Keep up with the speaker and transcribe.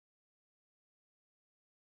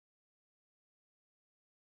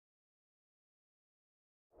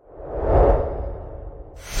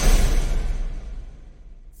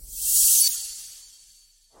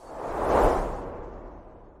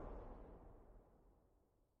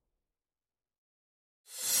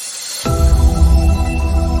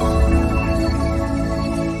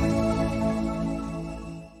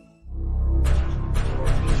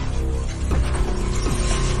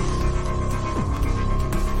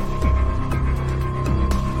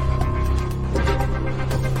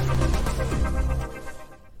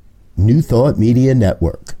New Thought Media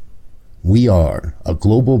Network. We are a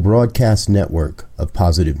global broadcast network of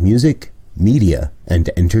positive music, media, and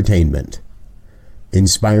entertainment,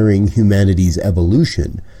 inspiring humanity's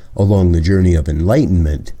evolution along the journey of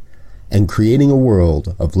enlightenment and creating a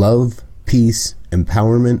world of love, peace,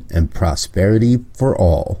 empowerment, and prosperity for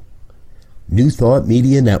all. New Thought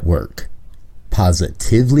Media Network.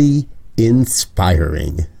 Positively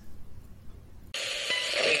inspiring.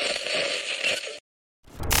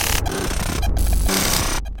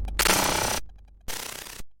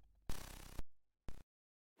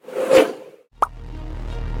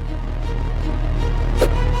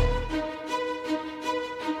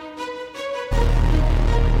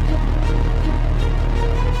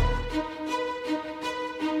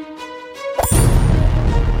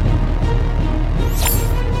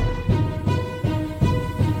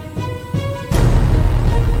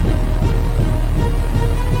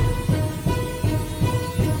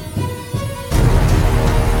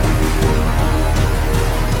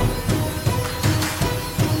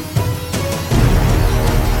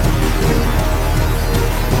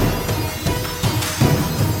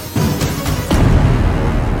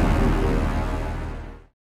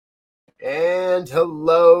 And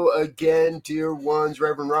hello again, dear ones.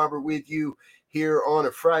 Reverend Robert with you here on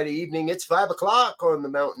a Friday evening. It's 5 o'clock on the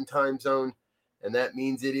Mountain Time Zone, and that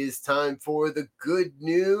means it is time for the good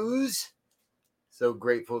news. So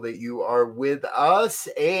grateful that you are with us,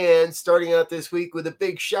 and starting out this week with a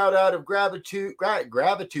big shout out of gratitude.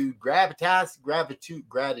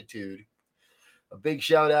 A big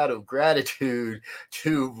shout out of gratitude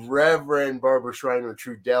to Reverend Barbara Schreiner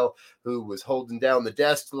Trudell, who was holding down the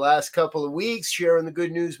desk the last couple of weeks, sharing the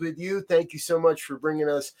good news with you. Thank you so much for bringing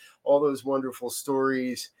us all those wonderful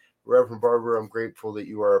stories. Reverend Barbara, I'm grateful that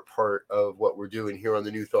you are a part of what we're doing here on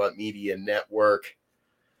the New Thought Media Network.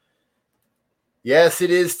 Yes,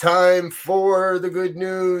 it is time for the good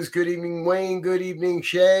news. Good evening, Wayne. Good evening,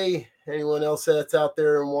 Shay. Anyone else that's out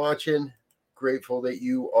there and watching? Grateful that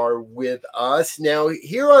you are with us. Now,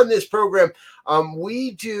 here on this program,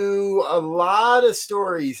 we do a lot of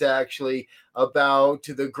stories, actually, about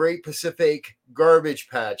the Great Pacific Garbage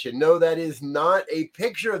Patch. And no, that is not a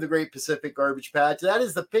picture of the Great Pacific Garbage Patch. That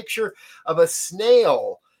is the picture of a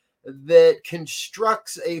snail that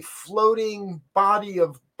constructs a floating body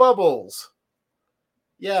of bubbles.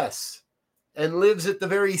 Yes, and lives at the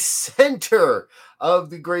very center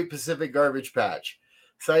of the Great Pacific Garbage Patch.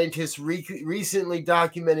 Scientists recently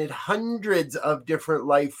documented hundreds of different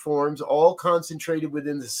life forms, all concentrated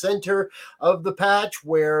within the center of the patch,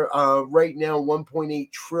 where right now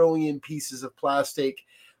 1.8 trillion pieces of plastic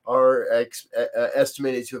are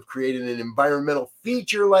estimated to have created an environmental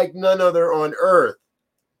feature like none other on Earth.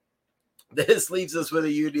 This leaves us with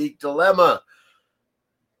a unique dilemma.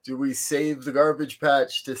 Do we save the garbage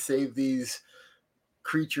patch to save these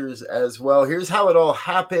creatures as well? Here's how it all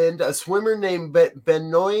happened. A swimmer named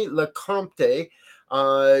Benoit Lecomte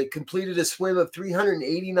completed a swim of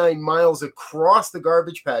 389 miles across the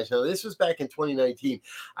garbage patch. Now, this was back in 2019.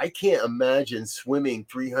 I can't imagine swimming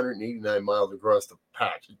 389 miles across the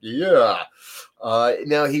patch. Yeah.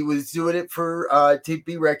 Now, he was doing it for to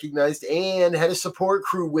be recognized and had a support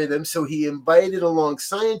crew with him. So he invited along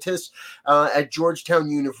scientists at Georgetown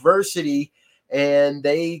University, and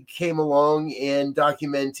they came along and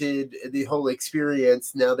documented the whole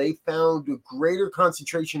experience. Now, they found a greater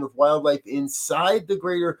concentration of wildlife inside the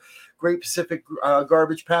Great Pacific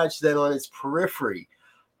Garbage Patch than on its periphery.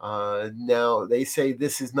 Now, they say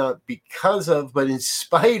this is not because of, but in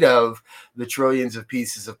spite of the trillions of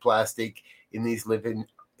pieces of plastic in these living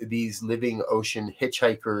ocean.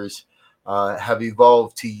 Hitchhikers have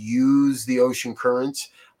evolved to use the ocean currents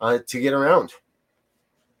to get around.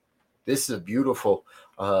 This is a beautiful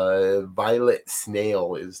violet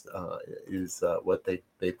snail is what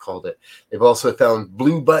they've called it. They've also found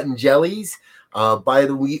blue button jellies, by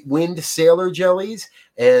the wind sailor jellies,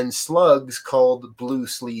 and slugs called blue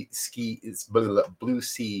sea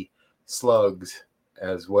slugs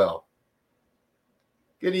as well.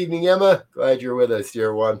 Good evening, Emma. Glad you're with us,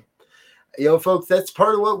 dear one. You know, folks, that's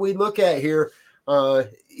part of what we look at here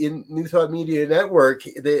in New Thought Media Network,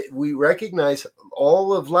 that we recognize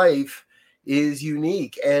all of life is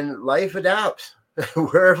unique and life adapts.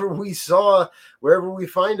 Wherever we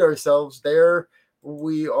find ourselves, there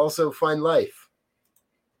we also find life.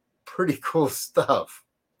 Pretty cool stuff.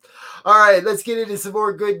 All right, let's get into some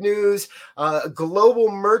more good news.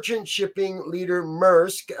 Global merchant shipping leader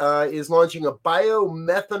Maersk is launching a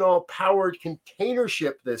biomethanol-powered container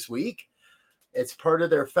ship this week. It's part of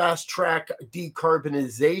their fast-track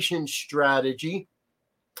decarbonization strategy.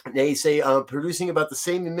 They say producing about the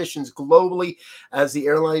same emissions globally as the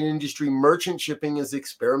airline industry. Merchant shipping is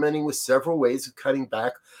experimenting with several ways of cutting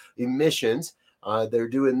back emissions. They're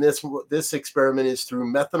doing this. This experiment is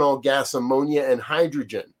through methanol, gas, ammonia, and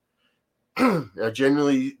hydrogen. Now,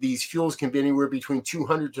 generally, these fuels can be anywhere between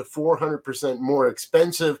 200 to 400% more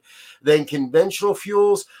expensive than conventional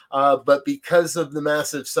fuels. But because of the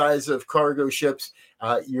massive size of cargo ships,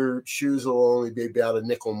 your shoes will only be about a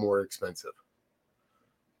nickel more expensive.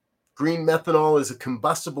 Green methanol is a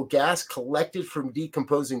combustible gas collected from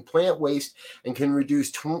decomposing plant waste and can reduce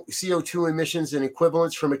CO2 emissions and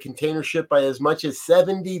equivalents from a container ship by as much as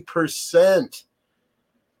 70%.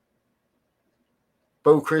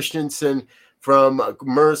 Bo Christensen from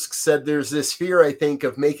Maersk said there's this fear, I think,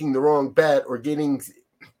 of making the wrong bet or getting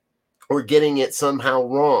it somehow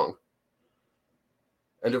wrong.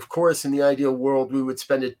 And of course, in the ideal world, we would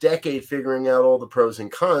spend a decade figuring out all the pros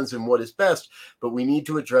and cons and what is best, but we need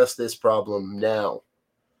to address this problem now.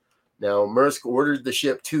 Now, Maersk ordered the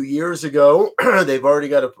ship 2 years ago. They've already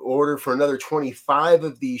got an order for another 25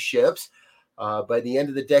 of these ships. By the end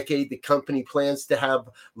of the decade, the company plans to have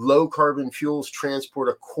low-carbon fuels transport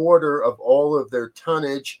a quarter of all of their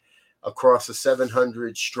tonnage across a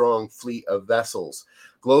 700-strong fleet of vessels.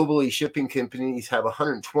 Globally, shipping companies have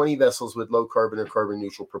 120 vessels with low-carbon or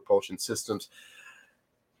carbon-neutral propulsion systems.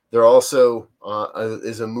 There also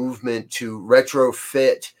is a movement to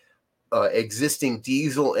retrofit existing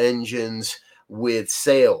diesel engines with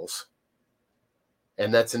sails.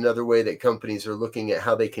 And that's another way that companies are looking at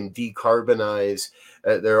how they can decarbonize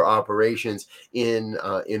their operations in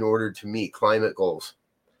order to meet climate goals.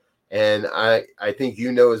 And I think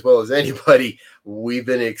you know as well as anybody, we've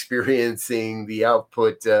been experiencing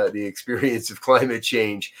the experience of climate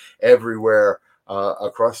change everywhere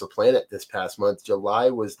across the planet this past month. July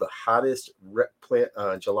was the hottest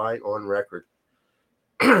July on record.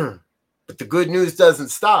 But the good news doesn't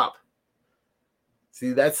stop.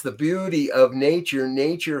 See, that's the beauty of nature.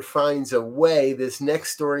 Nature finds a way. This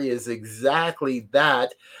next story is exactly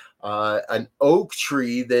that. An oak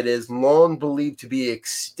tree that is long believed to be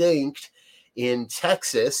extinct in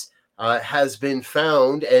Texas has been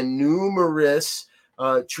found, and numerous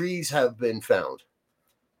trees have been found.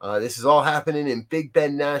 This is all happening in Big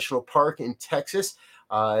Bend National Park in Texas.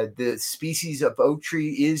 The species of oak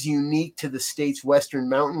tree is unique to the state's western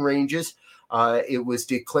mountain ranges. It was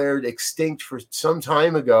declared extinct for some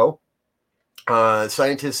time ago.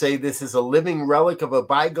 Scientists say this is a living relic of a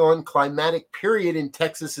bygone climatic period in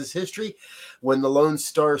Texas's history when the Lone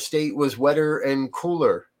Star State was wetter and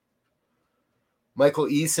cooler. Michael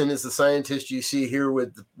Eason is the scientist you see here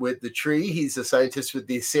with the tree. He's a scientist with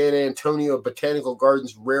the San Antonio Botanical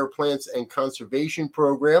Gardens Rare Plants and Conservation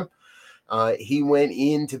Program. He went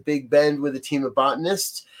into Big Bend with a team of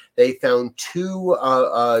botanists. They found two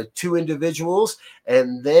individuals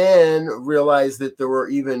and then realized that there were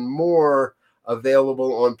even more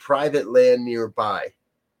available on private land nearby.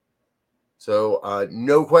 So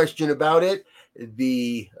no question about it,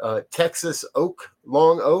 the Texas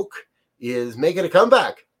long oak, is making a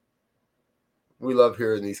comeback. We love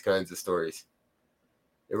hearing these kinds of stories.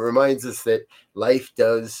 It reminds us that life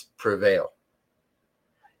does prevail.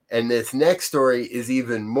 And this next story is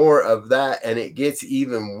even more of that, and it gets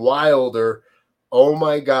even wilder. Oh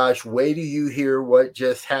my gosh, wait till you hear what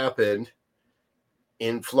just happened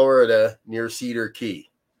in Florida near Cedar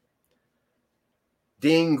Key.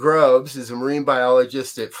 Dean Grubbs is a marine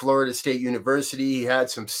biologist at Florida State University. He had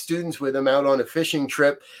some students with him out on a fishing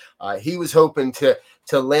trip. He was hoping to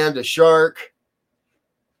land a shark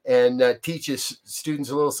and teach his students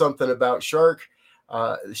a little something about shark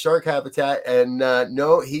habitat. And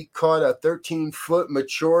no, he caught a 13-foot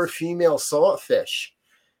mature female sawfish.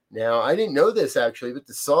 Now, I didn't know this actually, but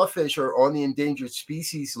the sawfish are on the endangered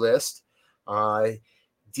species list.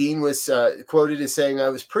 Dean was quoted as saying, "I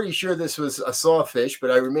was pretty sure this was a sawfish,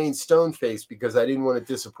 but I remained stone-faced because I didn't want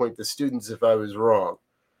to disappoint the students if I was wrong.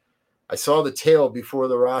 I saw the tail before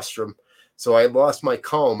the rostrum, so I lost my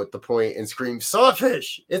calm at the point and screamed,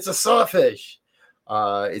 'Sawfish! It's a sawfish!'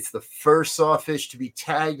 It's the first sawfish to be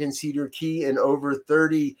tagged in Cedar Key in over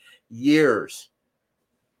 30 years.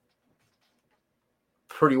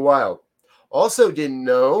 Pretty wild. Also didn't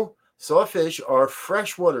know sawfish are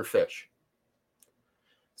freshwater fish.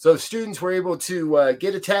 So students were able to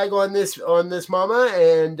get a tag on this mama,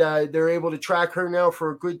 and they're able to track her now for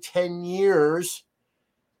a good 10 years.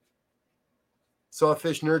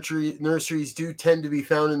 Sawfish nurseries do tend to be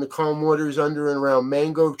found in the calm waters under and around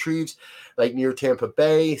mangrove trees, like near Tampa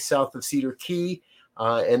Bay, south of Cedar Key.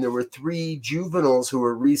 And there were 3 juveniles who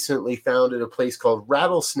were recently found at a place called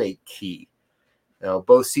Rattlesnake Key. Now,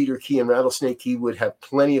 both Cedar Key and Rattlesnake Key would have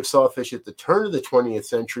plenty of sawfish at the turn of the 20th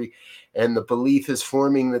century, and the belief is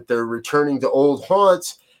forming that they're returning to old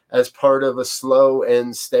haunts as part of a slow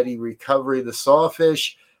and steady recovery. The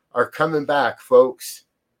sawfish are coming back, folks.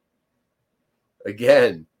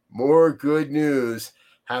 Again, more good news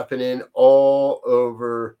happening all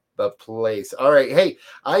over the place. All right. Hey,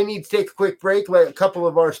 I need to take a quick break. Let a couple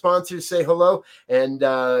of our sponsors say hello and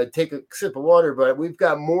take a sip of water. But we've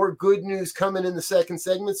got more good news coming in the second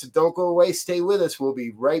segment. So don't go away. Stay with us. We'll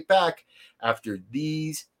be right back after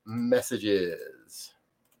these messages.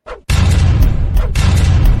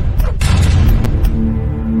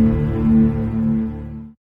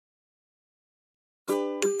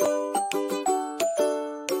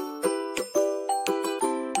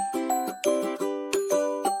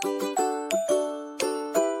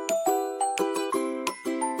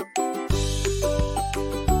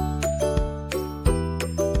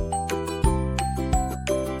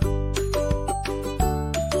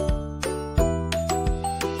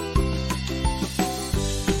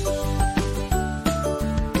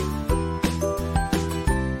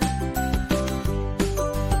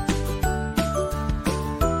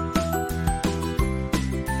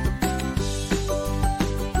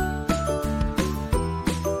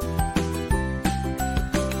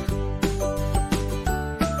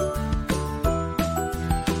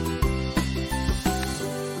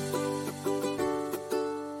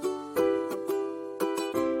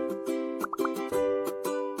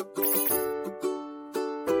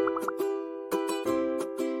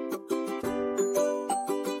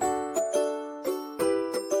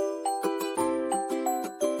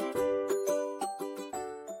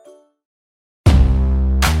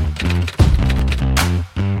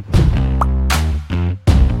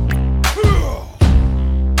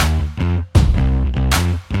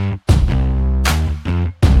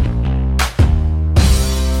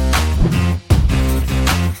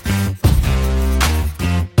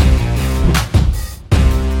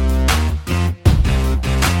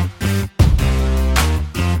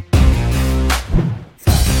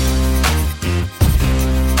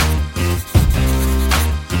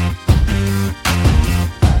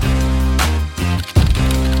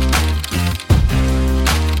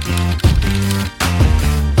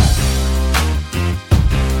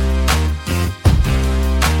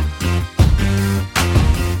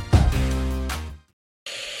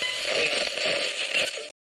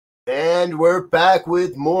 And we're back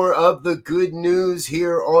with more of the good news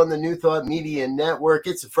here on the New Thought Media Network.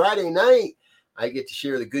 It's a Friday night. I get to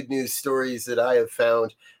share the good news stories that I have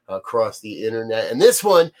found across the internet. And this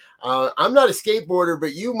one, I'm not a skateboarder,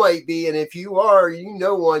 but you might be. And if you are, you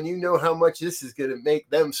know one, you know how much this is going to make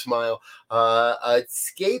them smile. A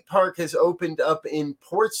skate park has opened up in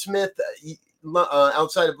Portsmouth,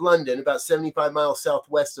 outside of London, about 75 miles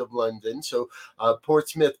southwest of London. So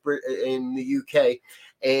Portsmouth in the UK.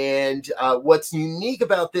 And what's unique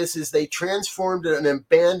about this is they transformed an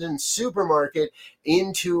abandoned supermarket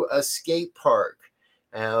into a skate park.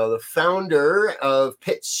 The founder of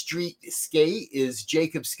Pitt Street Skate is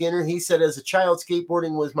Jacob Skinner. He said, as a child,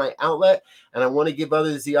 skateboarding was my outlet, and I want to give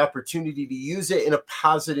others the opportunity to use it in a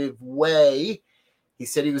positive way. He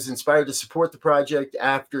said he was inspired to support the project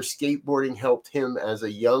after skateboarding helped him as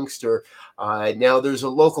a youngster. Now there's a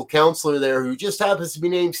local counselor there who just happens to be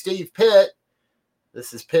named Steve Pitt.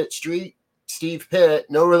 This is Pitt Street, Steve Pitt,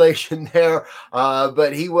 no relation there.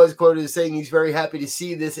 But he was quoted as saying he's very happy to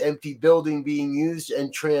see this empty building being used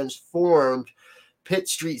and transformed. Pitt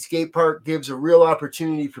Street Skate Park gives a real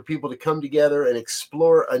opportunity for people to come together and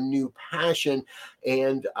explore a new passion.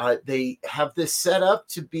 And they have this set up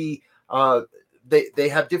to be they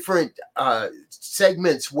have different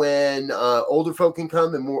segments when older folk can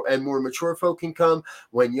come and more mature folk can come,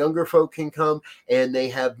 when younger folk can come, and they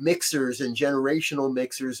have mixers and generational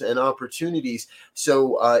mixers and opportunities.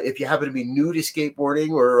 So if you happen to be new to skateboarding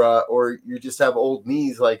or you just have old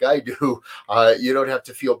knees like I do, you don't have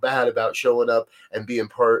to feel bad about showing up and being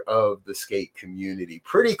part of the skate community.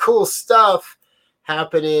 Pretty cool stuff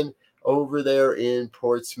happening over there in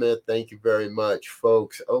Portsmouth. Thank you very much,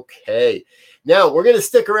 folks. Okay. Now, we're going to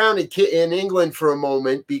stick around in England for a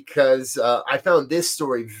moment because I found this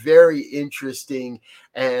story very interesting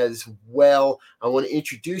as well. I want to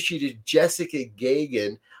introduce you to Jessica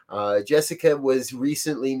Gagan. Jessica was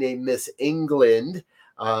recently named Miss England,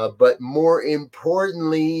 but more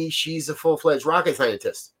importantly, she's a full-fledged rocket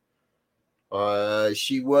scientist.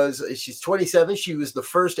 She's 27. She was the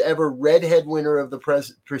first ever redhead winner of the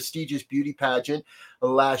prestigious beauty pageant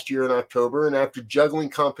last year in October. And after juggling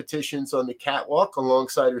competitions on the catwalk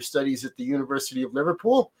alongside her studies at the University of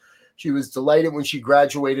Liverpool, She was delighted when she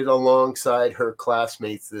graduated alongside her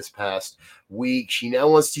classmates this past week. She now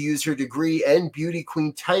wants to use her degree and Beauty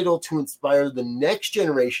Queen title to inspire the next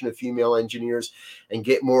generation of female engineers and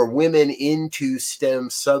get more women into STEM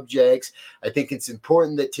subjects. I think it's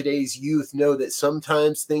important that today's youth know that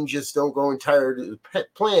sometimes things just don't go entirely to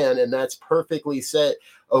plan, and that's perfectly set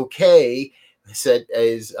okay. I said,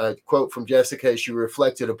 as a quote from Jessica, as she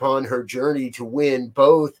reflected upon her journey to win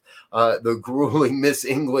both the grueling Miss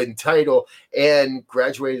England title and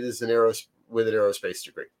graduated as with an aerospace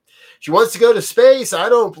degree. She wants to go to space. I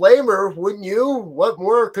don't blame her, wouldn't you? What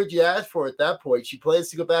more could you ask for at that point? She plans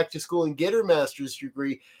to go back to school and get her master's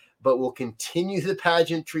degree, but will continue the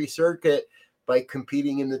pageantry circuit by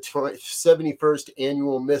competing in the 71st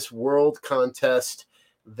annual Miss World contest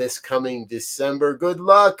this coming December. Good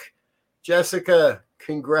luck, Jessica.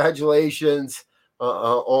 Congratulations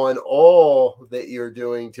on all that you're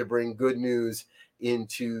doing to bring good news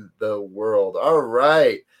into the world. All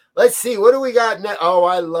right. Let's see. What do we got next? Oh,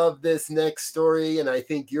 I love this next story, and I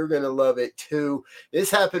think you're going to love it too.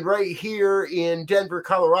 This happened right here in Denver,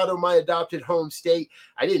 Colorado, my adopted home state.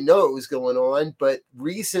 I didn't know it was going on, but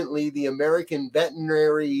recently the American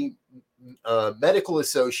Veterinary Medical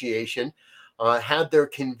Association had their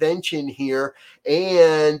convention here,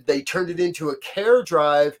 and they turned it into a care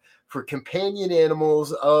drive for companion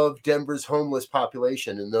animals of Denver's homeless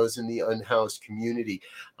population and those in the unhoused community.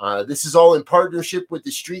 This is all in partnership with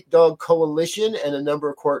the Street Dog Coalition and a number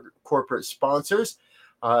of corporate sponsors.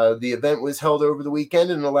 The event was held over the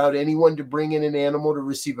weekend and allowed anyone to bring in an animal to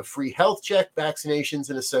receive a free health check, vaccinations,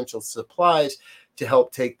 and essential supplies to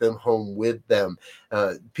help take them home with them.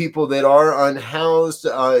 People that are unhoused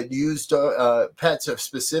used pets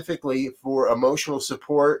specifically for emotional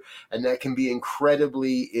support, and that can be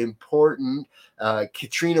incredibly important.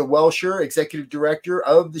 Katrina Welsher, executive director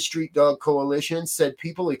of the Street Dog Coalition, said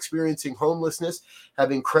people experiencing homelessness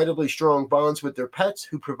have incredibly strong bonds with their pets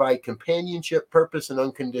who provide companionship, purpose, and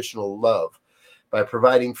unconditional love. By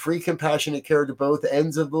providing free, compassionate care to both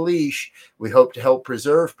ends of the leash, we hope to help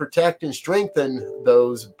preserve, protect, and strengthen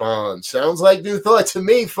those bonds. Sounds like new thought to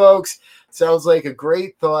me, folks. Sounds like a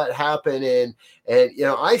great thought happening. And you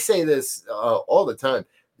know, I say this all the time.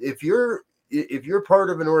 If you're part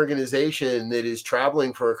of an organization that is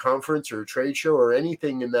traveling for a conference or a trade show or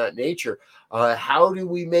anything in that nature, how do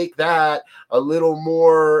we make that a little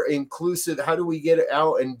more inclusive? How do we get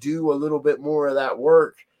out and do a little bit more of that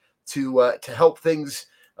work to help things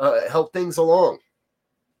along?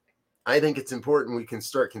 I think it's important we can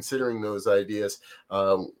start considering those ideas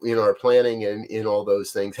in our planning and in all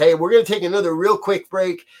those things. Hey, we're going to take another real quick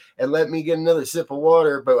break and let me get another sip of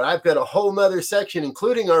water, but I've got a whole nother section,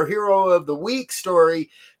 including our Hero of the Week story,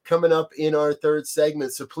 coming up in our third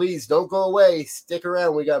segment. So please don't go away. Stick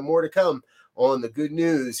around. We got more to come on the good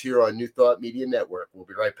news here on New Thought Media Network. We'll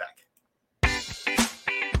be right back.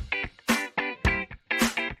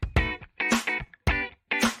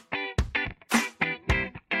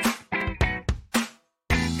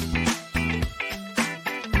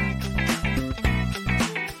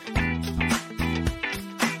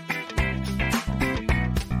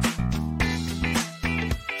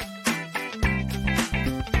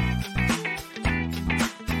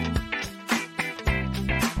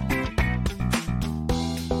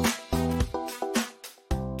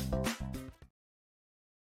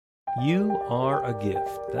 You are a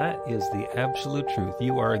gift. That is the absolute truth.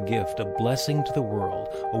 You are a gift, a blessing to the world,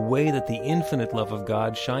 a way that the infinite love of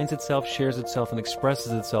God shines itself, shares itself, and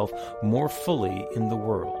expresses itself more fully in the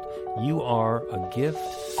world. You are a gift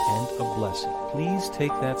and a blessing. Please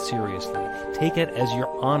take that seriously. Take it as your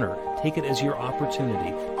honor. Take it as your opportunity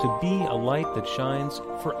to be a light that shines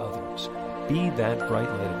for others. Be that bright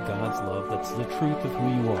light of God's love that's the truth of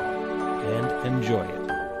who you are. And enjoy it,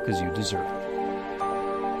 because you deserve it.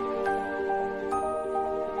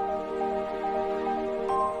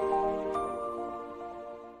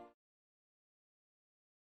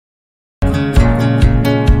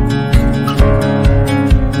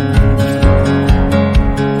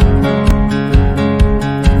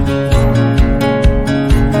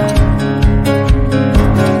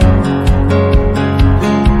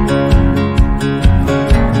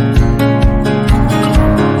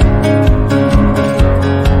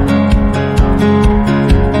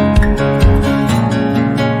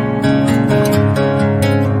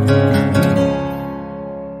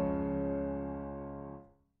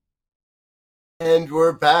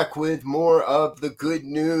 back with more of the good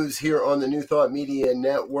news here on the New Thought Media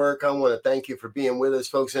Network. I want to thank you for being with us,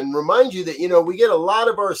 folks, and remind you that, we get a lot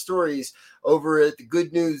of our stories over at the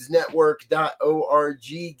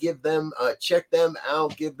goodnewsnetwork.org. Give them, check them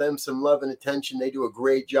out, give them some love and attention. They do a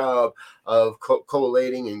great job of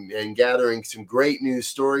collating and gathering some great news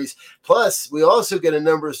stories. Plus, we also get a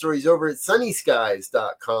number of stories over at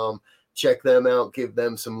sunnyskies.com. Check them out, give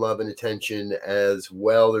them some love and attention as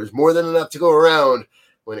well. There's more than enough to go around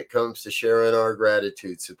when it comes to sharing our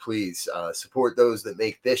gratitude. So please support those that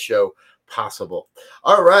make this show possible.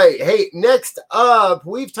 All right. Hey, next up,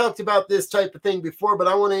 we've talked about this type of thing before, but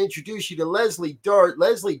I want to introduce you to Leslie Dart.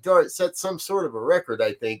 Leslie Dart set some sort of a record,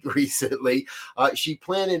 I think, recently. She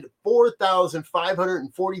planted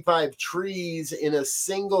 4,545 trees in a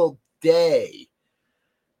single day.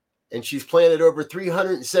 And she's planted over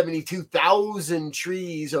 372,000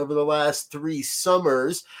 trees over the last 3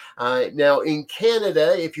 summers. Now, in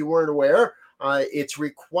Canada, if you weren't aware, it's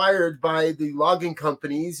required by the logging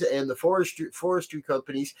companies and the forestry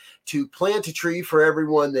companies to plant a tree for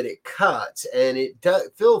everyone that it cuts. And it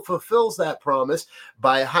fulfills that promise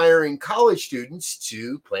by hiring college students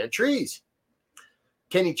to plant trees.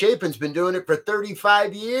 Kenny Chapin's been doing it for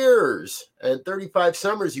 35 years and 35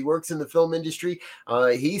 summers. He works in the film industry.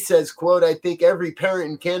 He says, quote, "I think every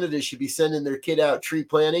parent in Canada should be sending their kid out tree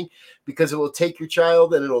planting because it will take your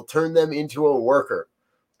child and it'll turn them into a worker.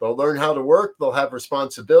 They'll learn how to work. They'll have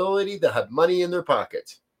responsibility. They'll have money in their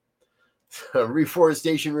pockets."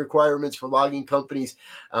 Reforestation requirements for logging companies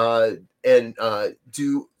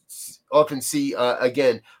do often see,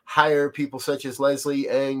 hire people such as Leslie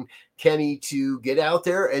and Kenny to get out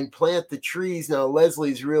there and plant the trees. Now,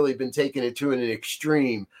 Leslie's really been taking it to an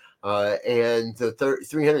extreme, and the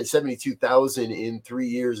 372,000 in 3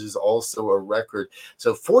 years is also a record.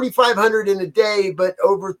 So 4,500 in a day, but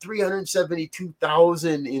over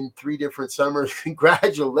 372,000 in 3 different summers.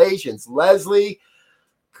 Congratulations, Leslie.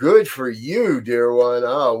 Good for you, dear one.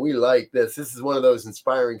 Oh, we like this. This is one of those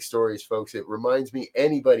inspiring stories, folks. It reminds me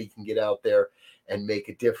anybody can get out there and make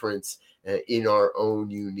a difference in our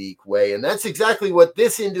own unique way. And that's exactly what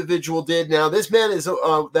this individual did. Now, this man is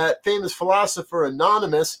that famous philosopher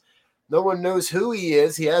Anonymous. No one knows who he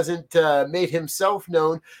is. He hasn't made himself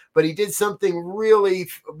known, but he did something really,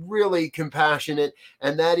 really compassionate.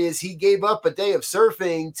 And that is he gave up a day of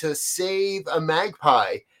surfing to save a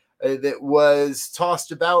magpie that was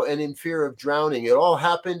tossed about and in fear of drowning. It all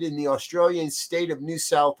happened in the Australian state of New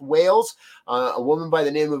South Wales. A woman by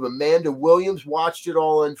the name of Amanda Williams watched it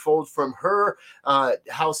all unfold from her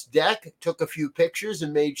house deck, took a few pictures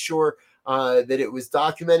and made sure that it was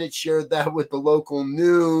documented, shared that with the local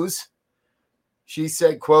news. She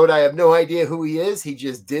said, quote, "I have no idea who he is. He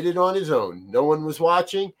just did it on his own. No one was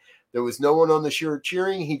watching. There was no one on the shore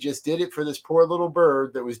cheering. He just did it for this poor little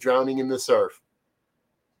bird that was drowning in the surf."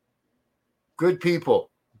 Good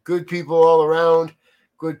people all around,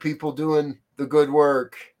 good people doing the good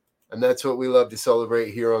work. And that's what we love to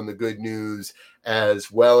celebrate here on the Good News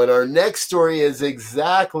as well. And our next story is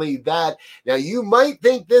exactly that. Now, you might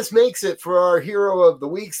think this makes it for our Hero of the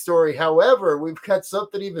Week story. However, we've got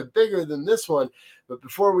something even bigger than this one. But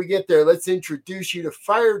before we get there, let's introduce you to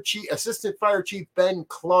Assistant Fire Chief Ben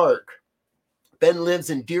Clark. Ben lives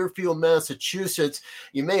in Deerfield, Massachusetts.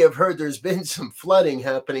 You may have heard there's been some flooding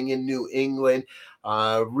happening in New England.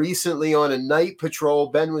 Recently on a night patrol,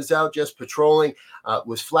 Ben was out just patrolling,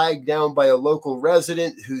 was flagged down by a local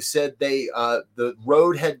resident who said the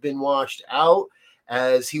road had been washed out.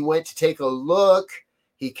 As he went to take a look,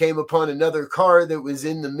 he came upon another car that was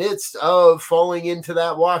in the midst of falling into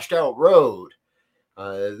that washed out road.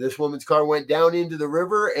 This woman's car went down into the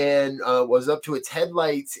river and was up to its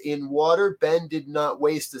headlights in water. Ben did not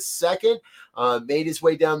waste a second, made his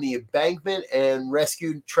way down the embankment and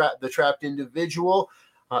rescued the trapped individual.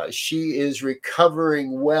 She is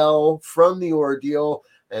recovering well from the ordeal,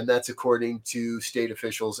 and that's according to state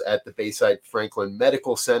officials at the Bayside Franklin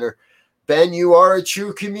Medical Center. Ben, you are a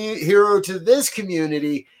true hero to this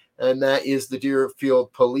community, and that is the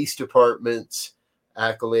Deerfield Police Department's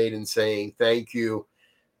accolade and saying thank you.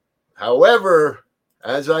 However,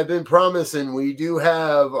 as I've been promising, we do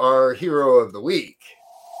have our Hero of the Week.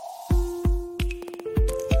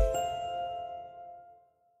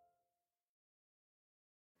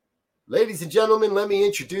 Ladies and gentlemen, let me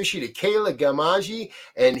introduce you to Kayla Gamaji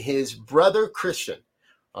and his brother Christian.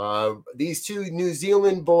 These two New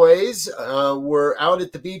Zealand boys were out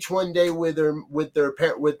at the beach one day with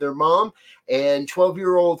their mom, and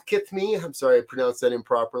 12-year-old Kithme, I'm sorry I pronounced that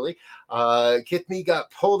improperly, Kithme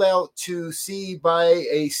got pulled out to sea by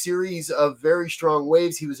a series of very strong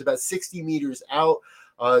waves. He was about 60 meters out.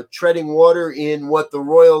 treading water in what the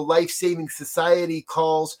Royal Life-Saving Society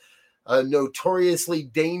calls a notoriously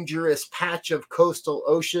dangerous patch of coastal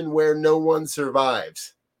ocean where no one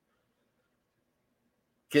survives.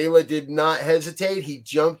 Kayla did not hesitate. He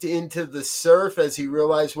jumped into the surf as he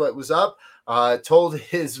realized what was up. Told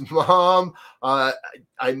his mom, Mom,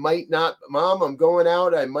 I'm going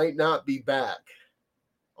out. I might not be back.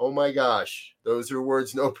 Oh my gosh. Those are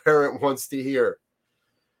words no parent wants to hear.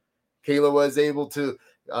 Kayla was able to,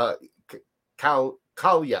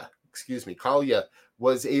 Kalia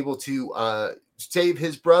was able to save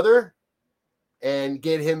his brother and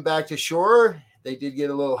get him back to shore. They did get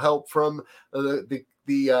a little help from the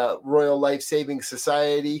Royal Life-Saving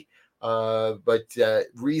Society, but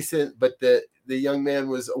the young man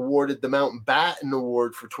was awarded the Mountbatten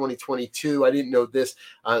Award for 2022. I didn't know this.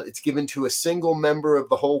 It's given to a single member of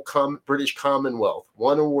the whole British Commonwealth,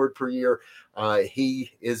 one award per year.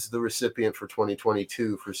 He is the recipient for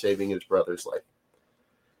 2022 for saving his brother's life.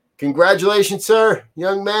 Congratulations, sir.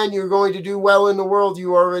 Young man, you're going to do well in the world.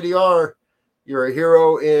 You already are. You're a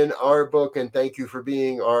hero in our book, and thank you for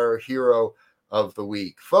being our hero of the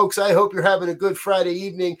week. Folks, I hope you're having a good Friday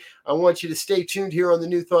evening. I want you to stay tuned here on the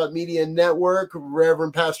New Thought Media Network.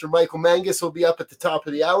 Reverend Pastor Michael Mangus will be up at the top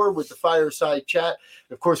of the hour with the fireside chat.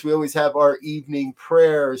 Of course, we always have our evening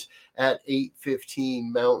prayers at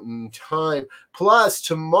 8:15 Mountain Time. Plus,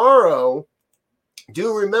 tomorrow,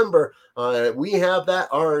 do remember, we have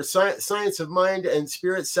our Science of Mind and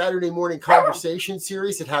Spirit Saturday morning conversation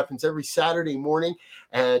series. It happens every Saturday morning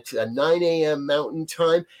at 9 a.m. Mountain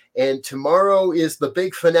Time. And tomorrow is the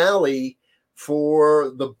big finale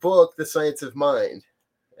for the book, The Science of Mind.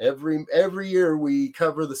 Every year we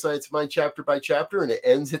cover the Science of Mind chapter by chapter, and it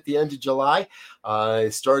ends at the end of July.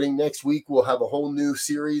 Starting next week, we'll have a whole new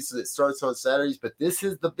series that starts on Saturdays. But this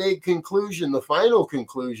is the big conclusion, the final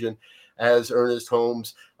conclusion, as Ernest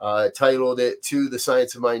Holmes titled it, to the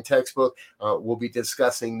Science of Mind textbook. We'll be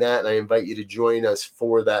discussing that, and I invite you to join us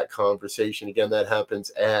for that conversation. Again, that happens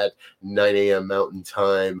at 9 a.m. Mountain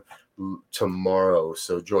Time tomorrow,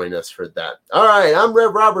 so join us for that. All right, I'm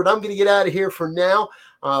Rev Robert. I'm going to get out of here for now,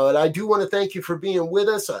 but I do want to thank you for being with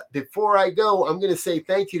us. Before I go, I'm going to say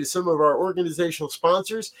thank you to some of our organizational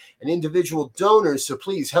sponsors and individual donors, so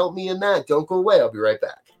please help me in that. Don't go away. I'll be right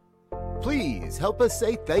back. Please help us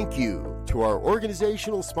say thank you to our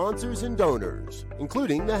organizational sponsors and donors,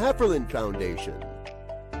 including the Hefferland Foundation,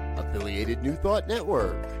 Affiliated New Thought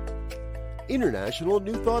Network, International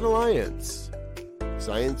New Thought Alliance,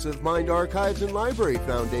 Science of Mind Archives and Library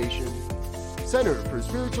Foundation, Center for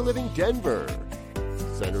Spiritual Living Denver,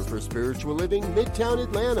 Center for Spiritual Living Midtown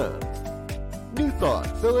Atlanta, New Thought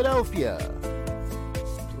Philadelphia,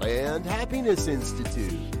 Planned Happiness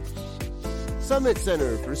Institute, Summit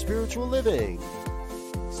Center for Spiritual Living,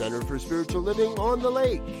 Center for Spiritual Living on the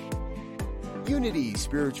Lake, Unity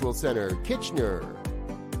Spiritual Center, Kitchener,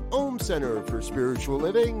 Om Center for Spiritual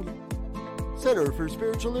Living, Center for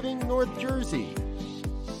Spiritual Living, North Jersey,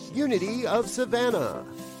 Unity of Savannah,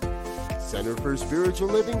 Center for Spiritual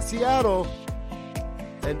Living, Seattle,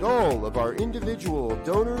 and all of our individual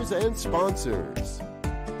donors and sponsors.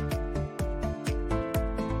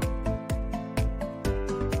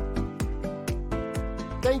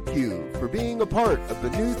 Thank you for being a part of the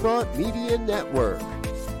New Thought Media Network.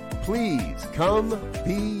 Please come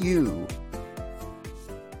be you.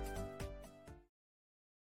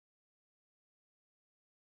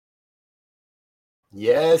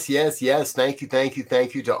 Yes. Thank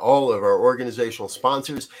you to all of our organizational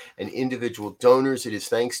sponsors and individual donors. It is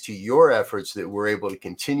thanks to your efforts that we're able to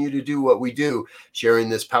continue to do what we do, sharing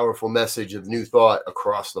this powerful message of new thought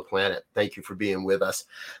across the planet. Thank you for being with us.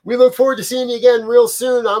 We look forward to seeing you again real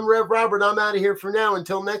soon. I'm Rev Robert. I'm out of here for now.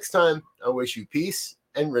 Until next time, I wish you peace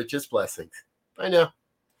and richest blessings. Bye now.